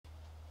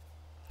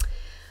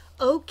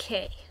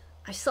Okay,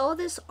 I saw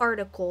this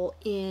article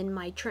in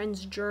my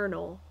Trends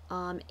journal,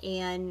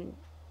 and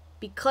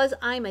because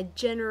I'm a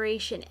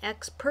Generation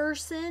X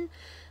person,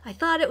 I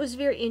thought it was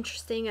very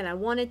interesting and I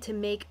wanted to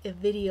make a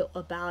video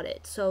about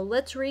it. So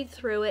let's read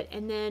through it,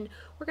 and then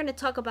we're going to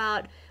talk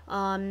about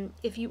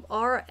if you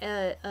are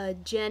a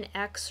Gen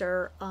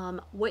Xer,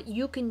 what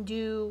you can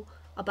do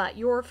about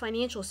your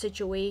financial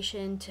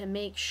situation to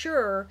make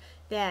sure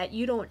that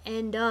you don't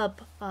end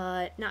up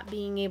not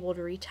being able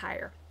to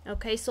retire.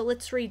 Okay, so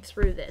let's read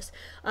through this.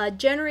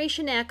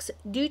 Generation X,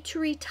 due to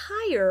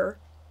retire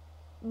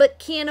but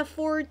can't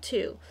afford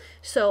to.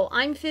 So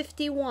I'm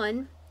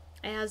 51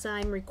 as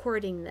I'm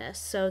recording this.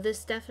 So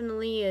this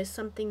definitely is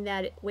something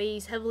that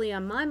weighs heavily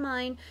on my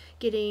mind,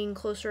 getting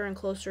closer and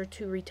closer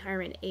to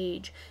retirement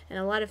age. And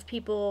a lot of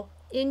people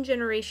in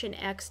Generation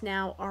X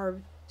now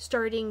are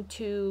starting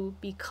to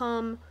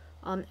become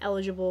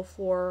eligible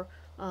for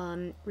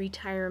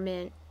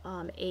retirement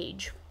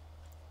age.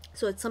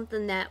 So it's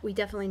something that we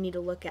definitely need to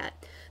look at.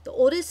 The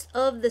oldest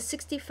of the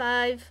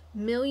 65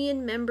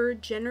 million member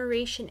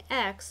Generation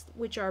X,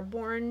 which are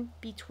born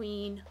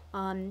between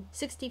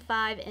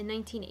 65 and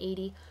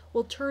 1980,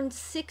 will turn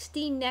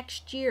 60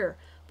 next year,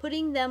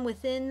 putting them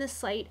within the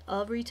sight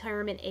of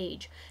retirement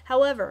age.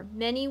 However,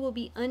 many will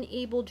be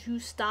unable to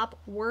stop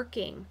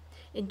working.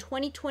 In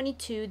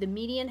 2022, the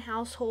median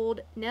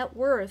household net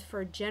worth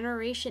for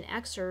Generation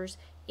Xers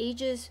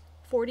ages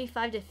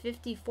 45 to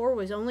 54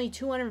 was only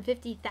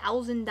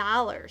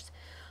 $250,000.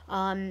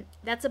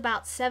 That's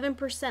about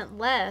 7%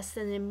 less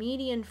than the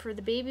median for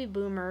the baby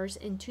boomers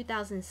in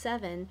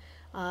 2007,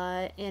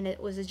 and it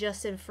was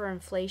adjusted for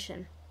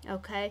inflation.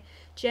 Okay,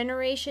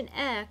 Generation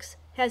X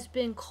has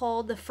been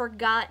called the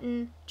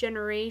forgotten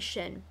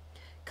generation,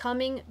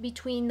 coming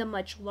between the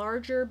much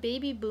larger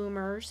baby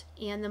boomers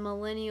and the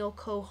millennial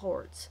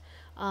cohorts.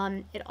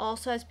 It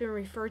also has been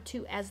referred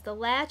to as the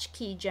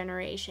latchkey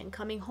generation,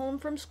 coming home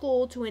from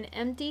school to an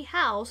empty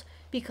house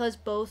because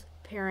both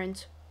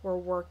parents were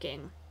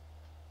working.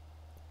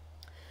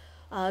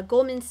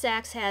 Goldman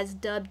Sachs has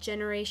dubbed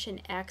Generation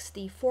X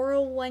the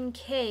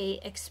 401k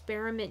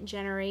experiment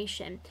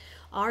generation.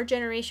 Our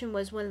generation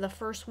was one of the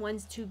first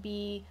ones to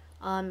be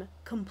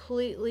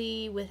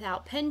completely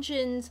without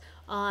pensions,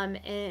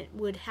 and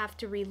would have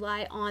to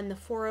rely on the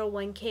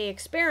 401k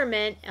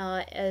experiment,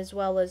 as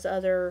well as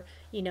other,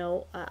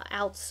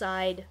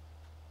 outside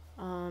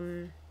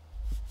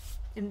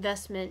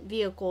investment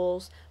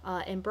vehicles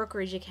and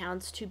brokerage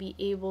accounts to be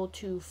able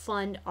to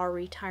fund our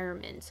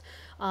retirements.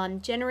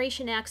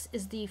 Generation X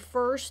is the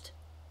first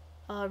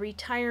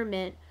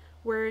retirement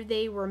where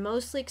they were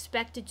mostly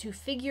expected to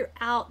figure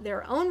out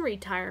their own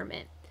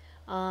retirement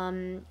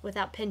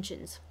without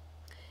pensions.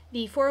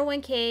 The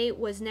 401k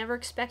was never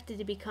expected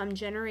to become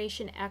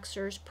Generation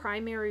Xers'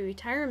 primary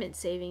retirement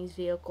savings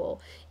vehicle.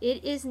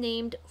 It is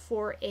named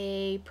for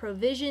a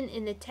provision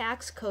in the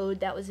tax code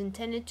that was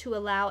intended to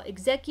allow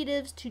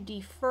executives to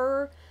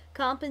defer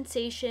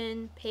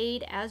compensation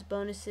paid as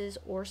bonuses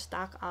or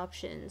stock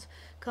options.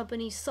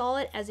 Companies saw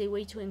it as a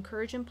way to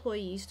encourage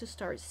employees to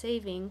start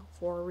saving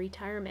for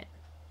retirement.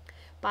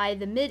 By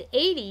the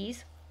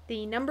mid-80s,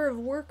 the number of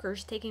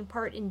workers taking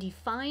part in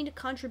defined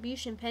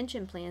contribution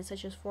pension plans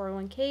such as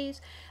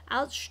 401ks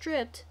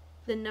outstripped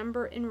the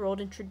number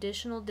enrolled in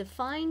traditional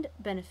defined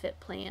benefit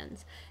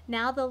plans.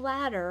 Now the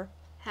latter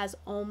has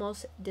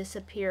almost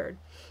disappeared.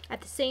 At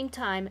the same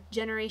time,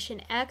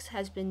 Generation X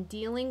has been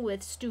dealing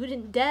with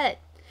student debt.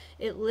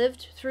 It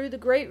lived through the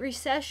Great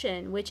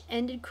Recession, which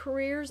ended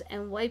careers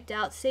and wiped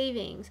out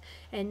savings.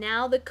 And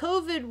now the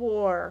COVID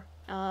war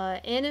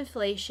and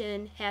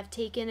inflation have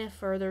taken a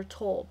further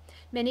toll.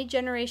 Many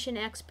Generation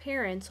X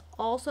parents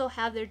also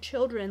have their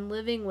children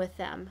living with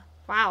them.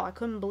 Wow, I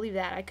couldn't believe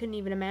that. I couldn't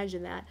even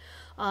imagine that.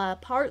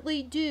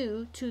 Partly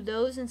due to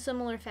those and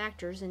similar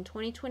factors, in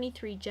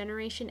 2023,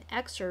 Generation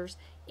Xers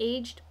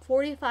aged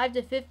 45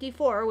 to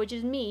 54, which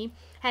is me,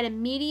 had a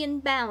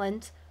median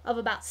balance of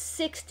about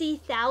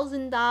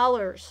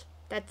 $60,000.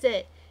 That's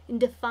it. In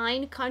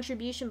defined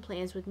contribution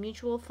plans with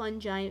mutual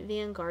fund giant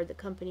Vanguard, the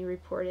company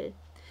reported.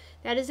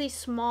 That is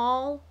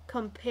small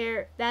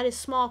compared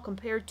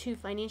to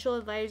financial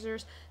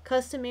advisors'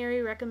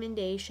 customary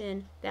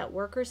recommendation that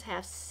workers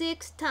have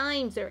 6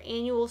 times their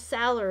annual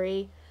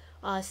salary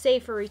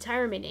saved for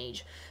retirement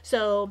age.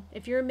 So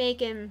if you're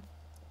making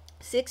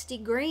 60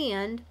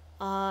 grand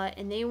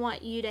and they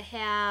want you to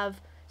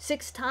have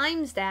 6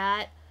 times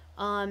that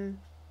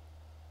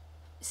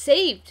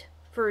saved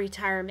for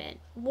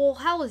retirement, well,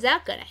 how is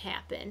that going to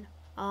happen?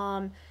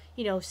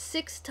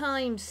 6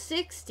 times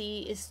 60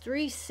 is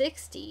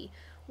 360.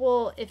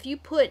 Well, if you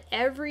put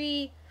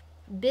every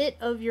bit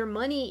of your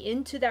money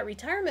into that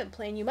retirement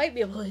plan, you might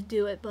be able to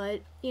do it.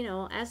 But,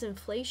 as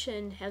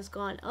inflation has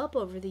gone up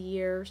over the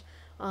years,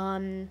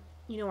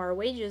 our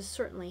wages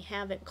certainly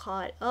haven't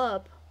caught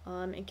up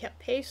and kept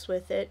pace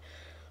with it.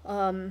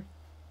 You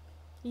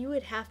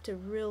would have to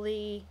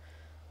really,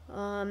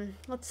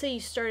 let's say you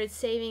started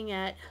saving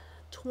at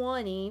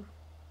 20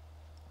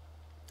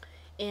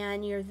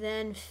 and you're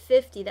then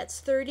 50, that's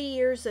 30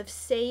 years of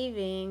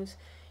savings.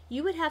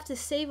 you would have to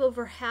save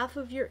over half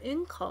of your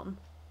income.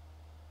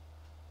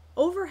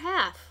 Over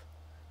half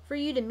for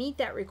you to meet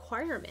that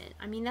requirement.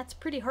 I mean, that's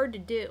pretty hard to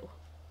do.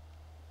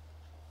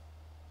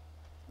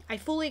 I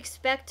fully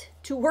expect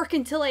to work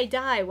until I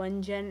die,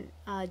 one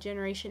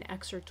Generation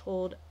Xer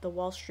told the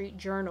Wall Street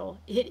Journal.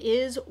 It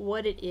is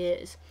what it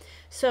is.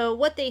 So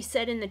what they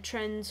said in the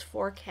trends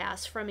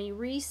forecast, from a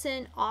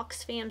recent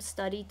Oxfam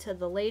study to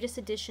the latest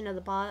edition of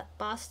the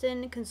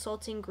Boston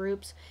Consulting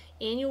Group's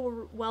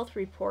annual wealth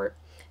report,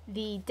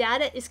 the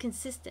data is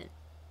consistent.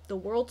 The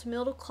world's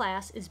middle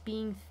class is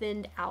being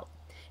thinned out.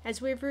 As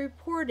we've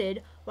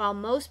reported, while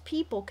most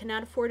people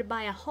cannot afford to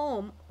buy a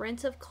home,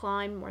 rents have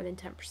climbed more than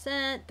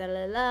 10%. Da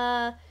la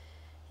la.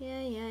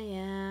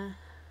 Yeah.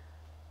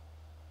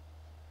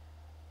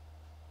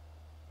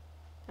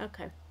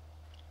 Okay.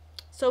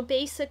 So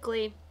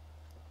basically,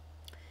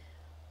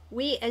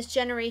 we as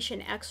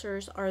Generation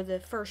Xers are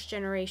the first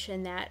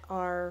generation that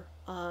are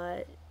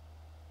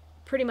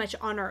pretty much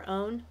on our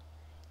own,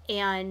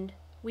 and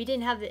we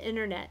didn't have the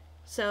internet.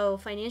 So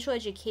financial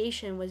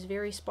education was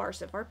very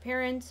sparse. If our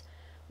parents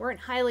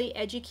weren't highly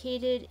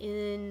educated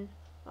in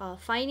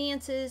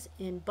finances,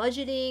 in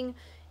budgeting,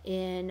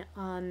 in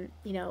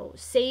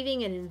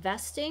saving and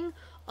investing,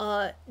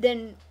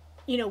 then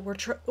we're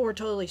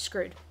totally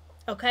screwed.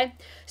 Okay,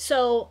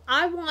 so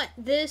I want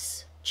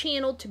this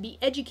channel to be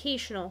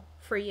educational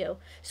for you.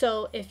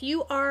 So if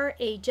you are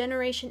a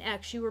Generation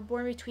X, you were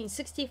born between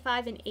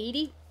 65 and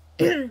 80,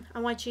 I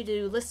want you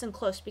to listen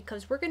close,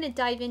 because we're going to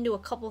dive into a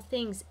couple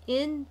things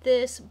in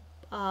this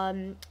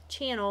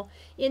channel,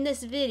 in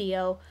this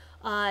video,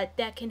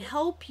 that can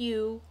help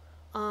you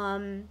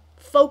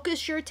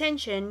focus your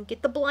attention,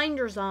 get the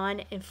blinders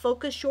on, and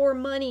focus your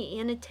money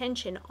and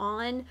attention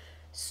on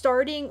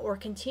starting or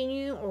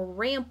continuing or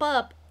ramp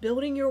up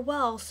building your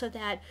wealth so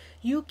that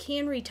you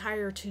can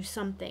retire to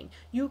something.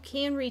 You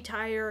can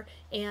retire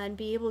and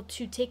be able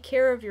to take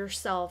care of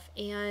yourself,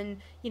 and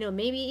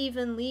maybe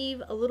even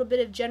leave a little bit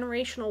of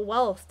generational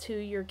wealth to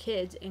your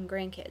kids and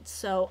grandkids.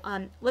 So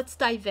let's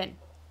dive in.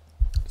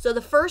 So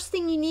the first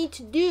thing you need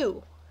to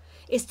do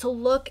is to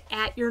look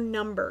at your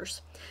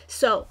numbers.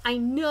 So I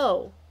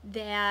know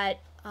that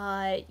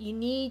you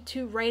need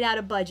to write out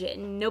a budget,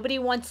 and nobody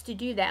wants to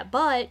do that,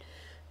 but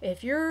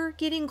if you're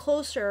getting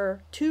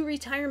closer to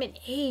retirement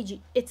age,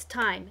 it's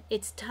time.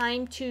 It's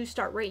time to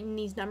start writing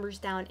these numbers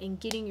down and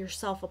getting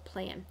yourself a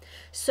plan.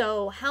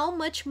 So how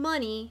much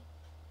money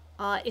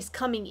is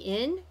coming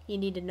in? You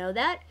need to know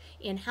that.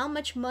 And how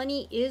much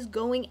money is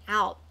going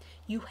out?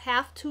 You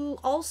have to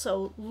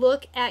also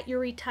look at your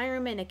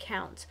retirement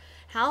accounts.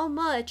 How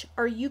much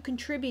are you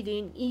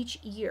contributing each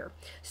year?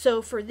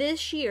 So for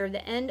this year,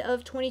 the end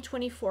of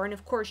 2024, and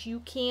of course you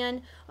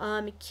can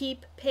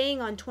keep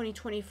paying on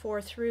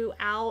 2024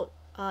 throughout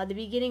the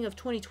beginning of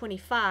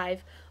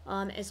 2025,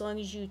 as long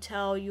as you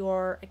tell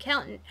your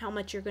accountant how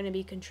much you're going to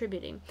be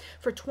contributing.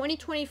 For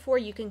 2024,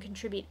 you can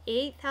contribute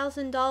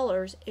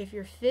 $8,000 if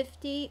you're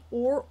 50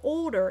 or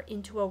older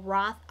into a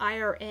Roth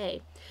IRA.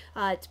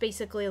 It's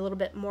basically a little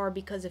bit more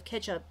because of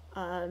catch-up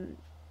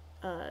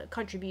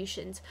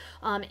contributions.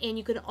 And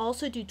you can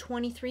also do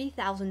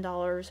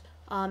 $23,000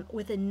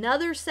 with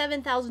another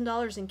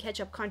 $7,000 in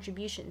catch-up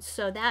contributions.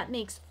 So that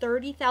makes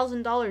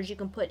 $30,000 you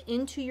can put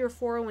into your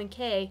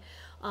 401k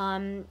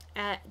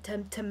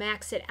to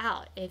max it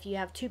out. If you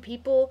have two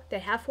people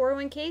that have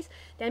 401ks,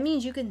 that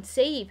means you can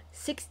save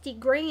 60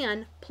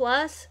 grand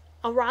plus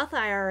a Roth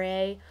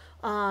IRA.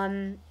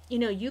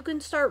 You can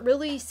start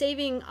really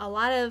saving a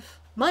lot of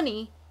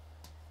money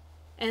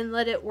and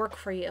let it work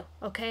for you,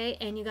 okay?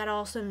 And you got to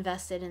also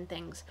invest it in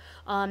things.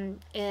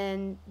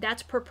 And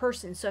that's per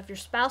person. So if your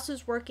spouse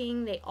is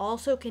working, they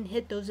also can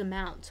hit those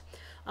amounts.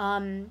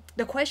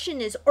 The question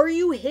is, are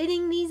you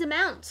hitting these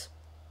amounts?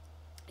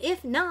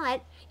 If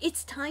not,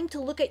 it's time to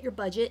look at your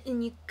budget,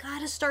 and you got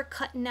to start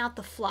cutting out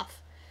the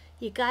fluff.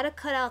 You got to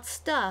cut out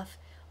stuff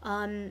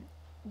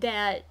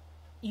that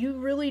you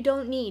really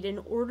don't need in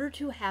order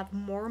to have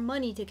more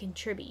money to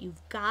contribute.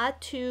 You've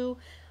got to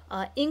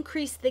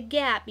increase the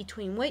gap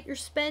between what you're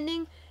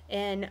spending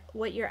and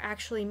what you're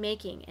actually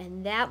making,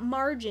 and that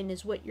margin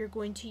is what you're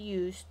going to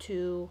use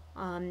to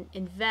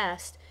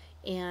invest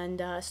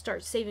and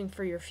start saving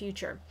for your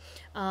future.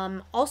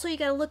 Also, you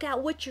got to look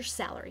at what's your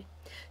salary.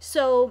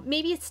 So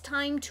maybe it's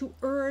time to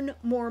earn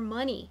more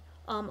money.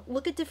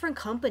 Look at different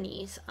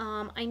companies.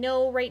 I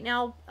know right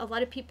now a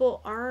lot of people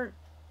aren't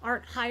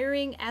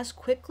hiring as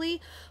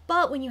quickly,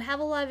 but when you have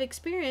a lot of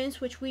experience,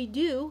 which we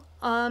do,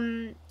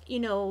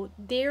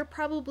 they're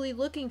probably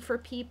looking for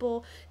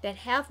people that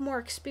have more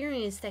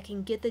experience that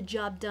can get the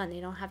job done. They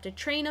don't have to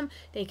train them.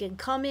 They can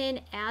come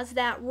in as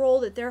that role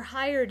that they're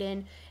hired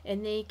in,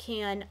 and they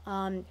can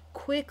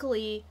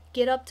quickly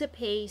get up to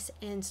pace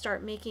and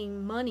start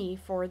making money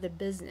for the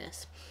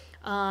business.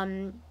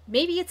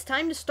 Maybe it's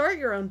time to start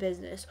your own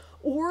business,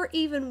 or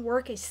even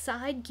work a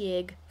side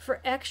gig for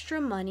extra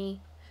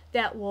money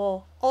that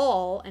will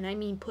and I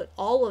mean put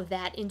all of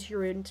that into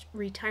your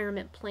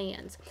retirement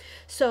plans.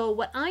 So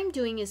what I'm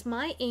doing is,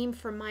 my aim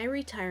for my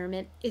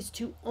retirement is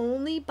to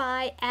only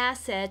buy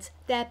assets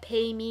that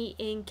pay me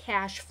in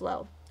cash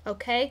flow.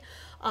 Okay?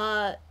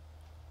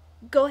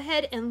 Go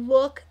ahead and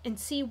look and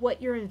see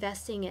what you're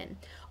investing in.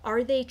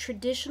 Are they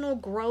traditional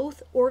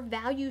growth or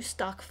value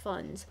stock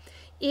funds?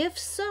 If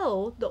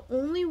so, the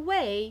only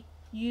way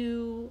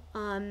you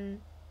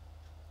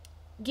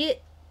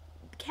get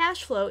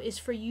cash flow is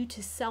for you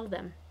to sell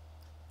them.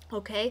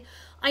 Okay?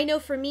 I know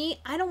for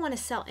me, I don't want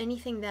to sell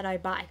anything that I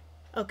buy.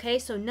 Okay?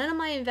 So none of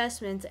my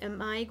investments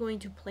am I going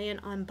to plan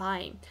on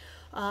buying.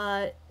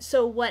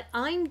 So what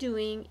I'm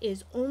doing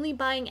is only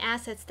buying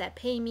assets that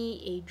pay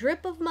me a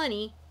drip of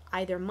money,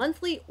 either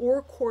monthly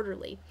or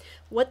quarterly.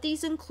 What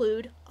these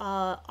include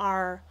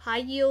are high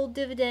yield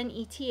dividend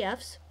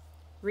ETFs,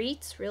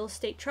 REITs, real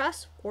estate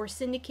trusts, or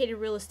syndicated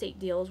real estate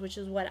deals, which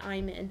is what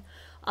I'm in.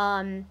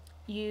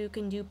 You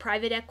can do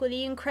private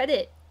equity and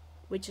credit,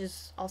 which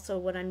is also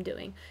what I'm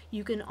doing.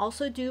 You can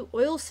also do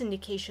oil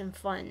syndication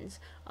funds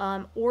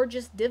or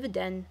just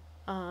dividend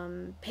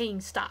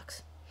paying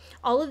stocks.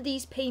 All of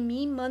these pay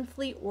me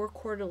monthly or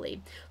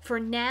quarterly. For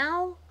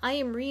now, I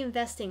am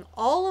reinvesting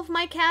all of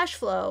my cash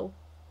flow,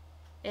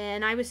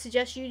 and I would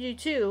suggest you do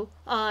too,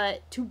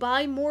 to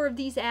buy more of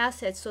these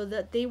assets so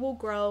that they will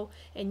grow,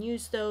 and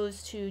use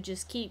those to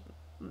just keep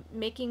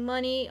making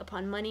money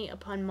upon money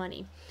upon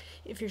money.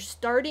 If you're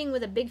starting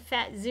with a big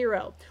fat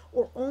zero,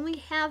 or only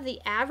have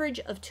the average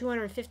of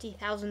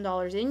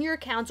 $250,000 in your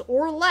accounts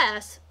or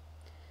less,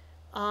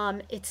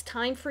 it's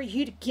time for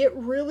you to get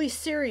really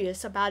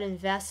serious about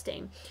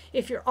investing.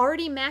 If you're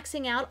already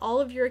maxing out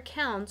all of your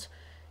accounts,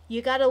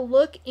 you got to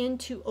look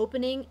into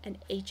opening an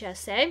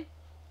HSA.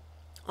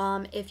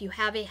 If you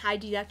have a high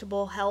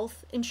deductible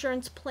health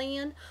insurance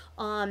plan,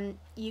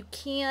 you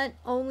can't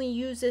only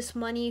use this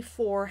money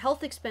for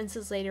health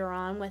expenses later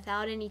on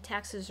without any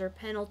taxes or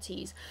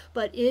penalties.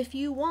 But if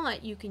you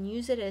want, you can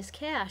use it as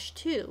cash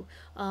too.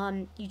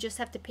 You just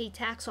have to pay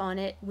tax on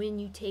it when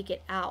you take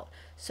it out.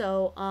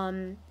 So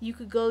you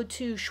could go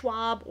to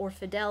Schwab or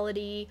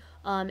Fidelity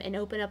and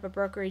open up a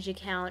brokerage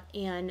account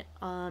and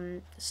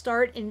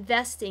start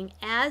investing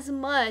as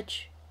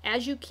much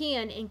as you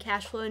can in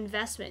cash flow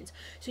investments.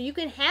 So you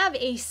can have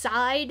a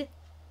side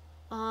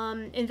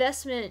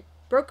investment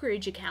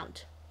brokerage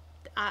account.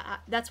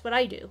 That's what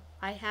I do.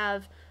 I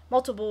have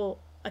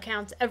multiple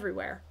accounts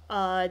everywhere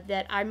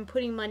that I'm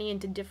putting money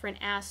into different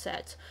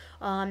assets.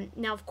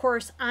 Now, of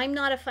course, I'm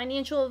not a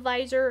financial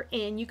advisor,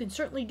 and you can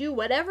certainly do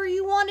whatever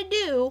you want to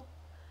do.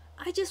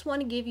 I just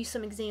want to give you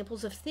some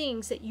examples of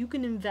things that you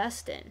can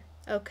invest in.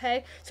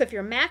 Okay? So if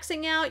you're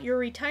maxing out your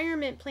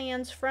retirement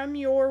plans from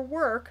your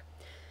work,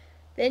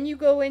 then you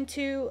go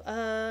into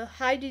a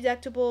high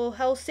deductible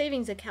health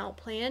savings account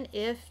plan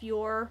if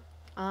your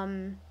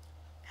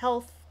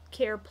health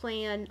care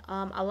plan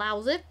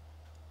allows it.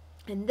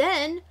 And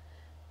then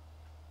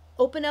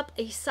open up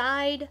a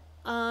side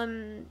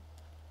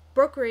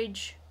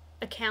brokerage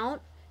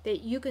account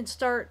that you can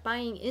start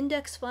buying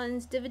index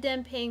funds,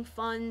 dividend paying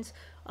funds,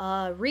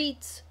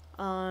 REITs,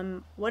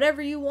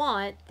 whatever you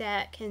want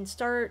that can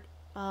start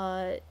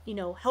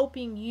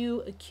helping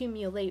you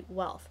accumulate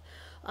wealth.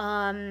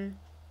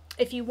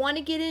 If you want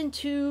to get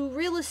into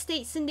real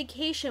estate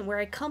syndication, where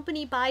a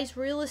company buys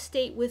real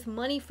estate with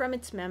money from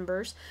its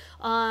members,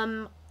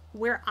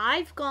 where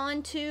I've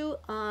gone to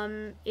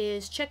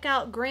is check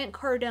out Grant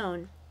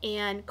Cardone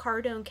and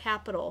Cardone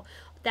Capital.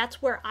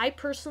 That's where I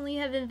personally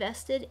have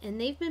invested, and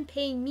they've been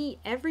paying me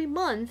every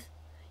month,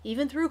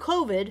 even through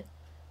COVID,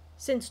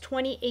 since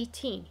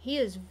 2018. He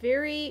is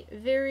very,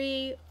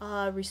 very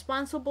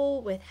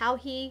responsible with how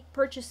he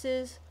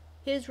purchases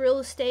his real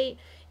estate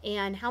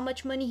and how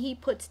much money he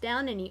puts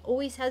down, and he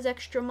always has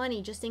extra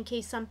money just in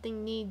case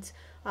something needs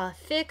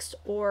fixed,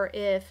 or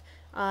if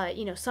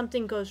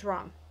something goes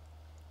wrong.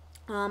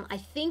 I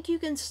think you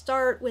can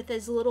start with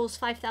as little as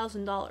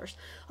 $5,000,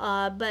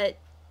 but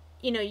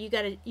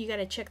you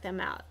gotta check them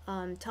out.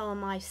 Tell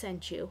them I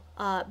sent you.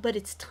 But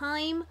it's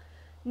time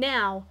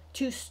now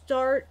to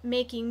start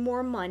making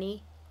more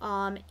money.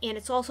 And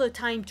it's also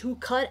time to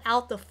cut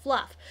out the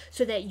fluff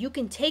so that you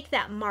can take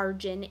that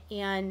margin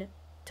and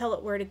tell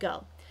it where to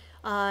go.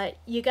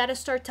 You got to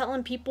start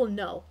telling people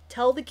no.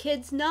 Tell the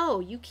kids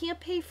no. You can't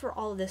pay for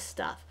all this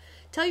stuff.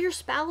 Tell your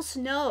spouse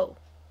no.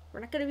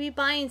 We're not going to be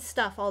buying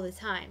stuff all the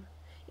time.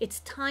 It's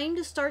time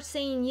to start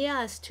saying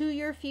yes to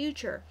your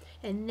future.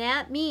 And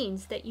that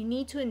means that you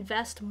need to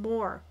invest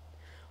more.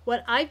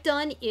 What I've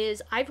done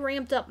is I've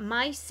ramped up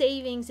my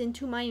savings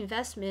into my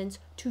investments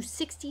to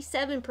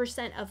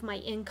 67% of my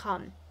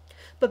income.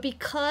 But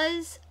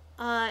because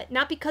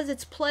not because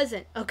it's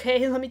pleasant,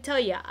 okay? Let me tell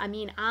you. I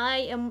mean, I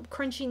am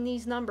crunching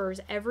these numbers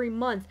every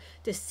month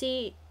to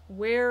see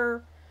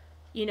where,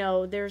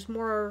 there's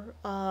more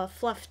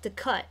fluff to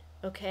cut,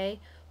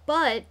 okay?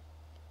 But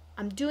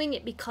I'm doing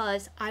it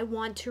because I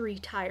want to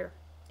retire.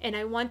 And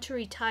I want to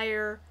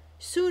retire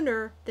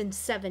sooner than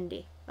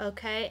 70,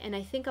 okay? And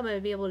I think I'm going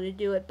to be able to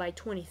do it by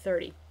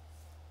 2030.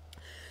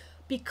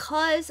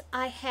 Because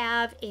I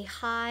have a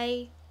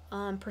high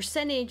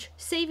percentage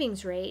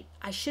savings rate,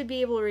 I should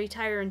be able to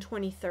retire in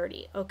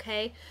 2030,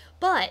 okay?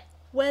 But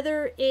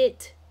whether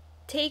it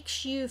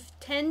takes you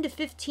 10 to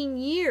 15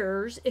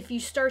 years if you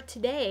start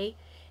today,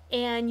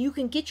 and you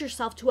can get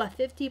yourself to a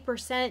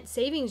 50%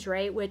 savings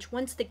rate, which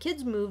once the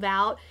kids move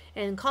out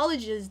and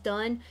college is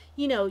done,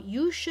 you know,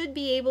 you should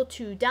be able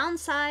to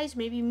downsize,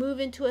 maybe move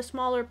into a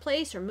smaller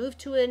place or move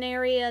to an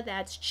area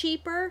that's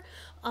cheaper.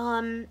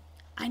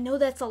 I know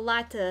that's a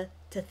lot to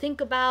think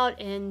about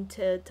and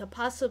to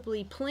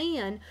possibly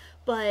plan,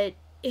 but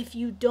if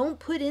you don't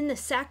put in the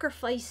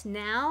sacrifice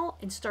now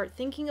and start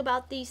thinking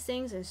about these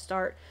things and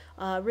start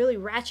really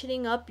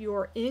ratcheting up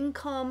your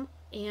income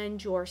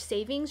and your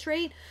savings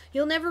rate,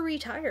 you'll never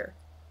retire.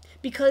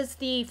 Because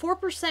the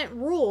 4%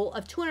 rule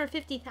of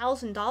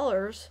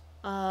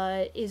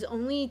 $250,000 is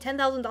only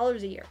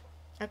 $10,000 a year.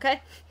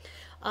 Okay?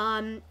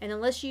 And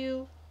unless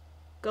you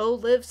go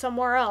live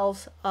somewhere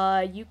else,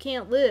 you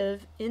can't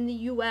live in the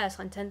US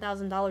on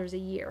 $10,000 a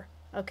year.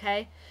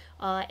 Okay?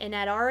 And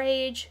at our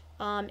age,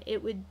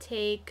 it would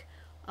take,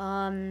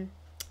 I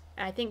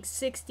think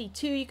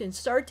 62, you can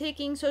start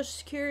taking Social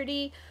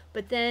Security,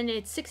 but then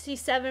it's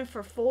 67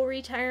 for full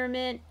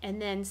retirement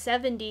and then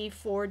 70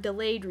 for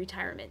delayed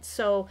retirement.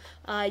 So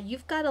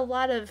you've got a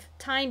lot of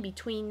time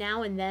between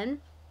now and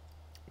then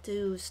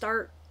to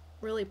start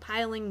really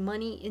piling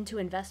money into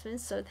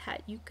investments so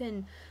that you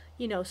can,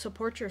 you know,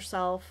 support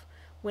yourself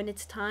when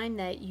it's time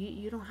that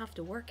you don't have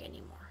to work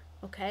anymore.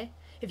 Okay?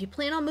 If you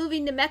plan on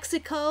moving to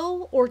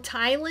Mexico or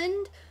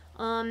Thailand,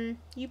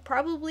 you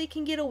probably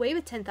can get away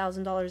with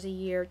 $10,000 a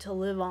year to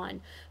live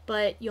on,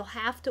 but you'll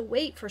have to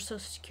wait for Social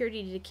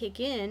Security to kick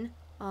in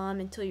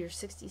until you're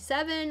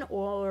 67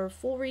 or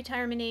full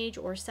retirement age,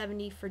 or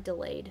 70 for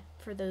delayed,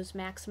 for those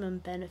maximum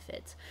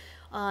benefits.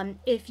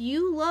 If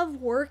you love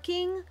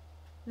working,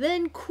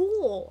 then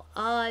cool.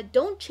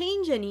 Don't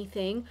change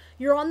anything.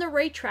 You're on the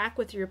right track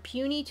with your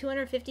puny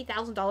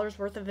 $250,000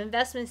 worth of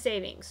investment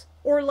savings,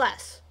 or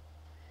less.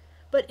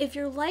 But if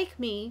you're like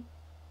me,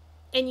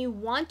 and you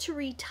want to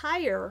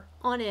retire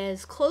on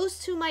as close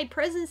to my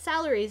present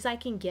salary as I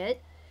can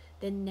get,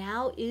 then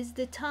now is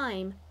the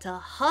time to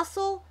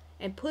hustle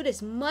and put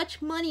as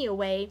much money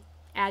away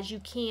as you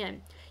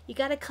can. You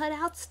got to cut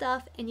out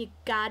stuff and you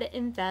got to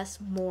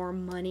invest more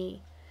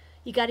money.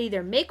 You got to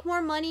either make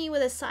more money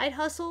with a side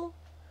hustle,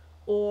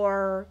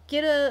 or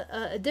get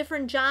a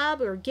different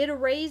job, or get a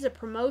raise, a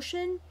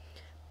promotion,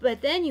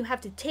 but then you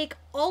have to take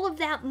all of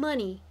that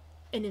money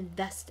and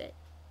invest it.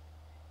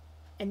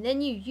 And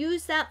then you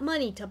use that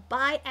money to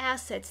buy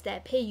assets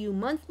that pay you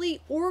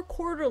monthly or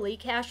quarterly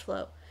cash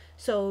flow.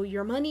 So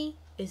your money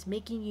is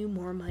making you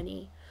more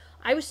money.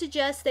 I would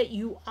suggest that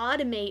you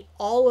automate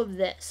all of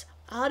this.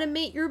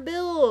 Automate your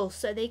bills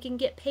so they can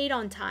get paid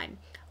on time.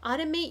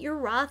 Automate your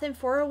Roth and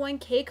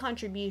 401k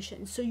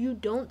contributions so you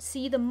don't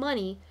see the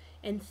money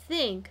and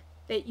think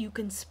that you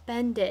can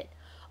spend it.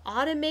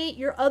 Automate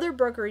your other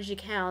brokerage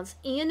accounts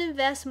and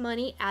invest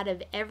money out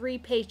of every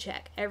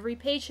paycheck. Every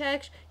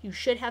paycheck, you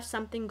should have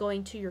something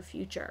going to your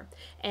future.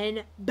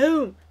 And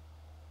boom,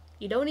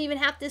 you don't even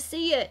have to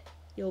see it.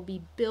 You'll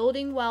be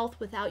building wealth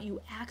without you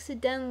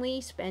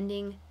accidentally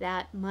spending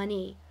that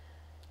money.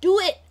 Do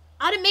it.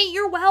 Automate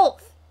your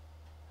wealth.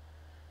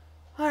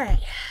 All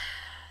right.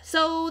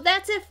 So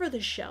that's it for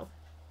the show.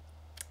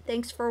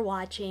 Thanks for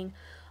watching.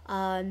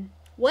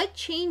 What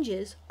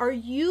changes are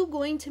you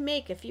going to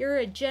make if you're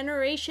a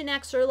Generation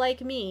Xer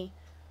like me?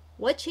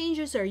 What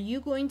changes are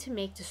you going to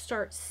make to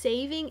start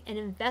saving and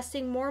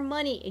investing more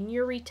money in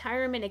your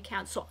retirement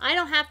account so I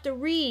don't have to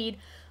read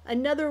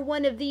another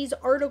one of these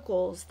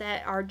articles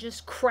that are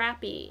just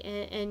crappy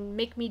and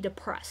make me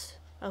depressed?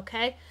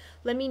 Okay?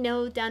 Let me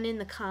know down in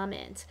the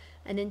comments.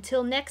 And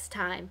until next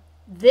time,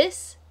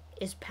 this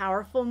is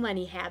Powerful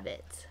Money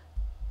Habits.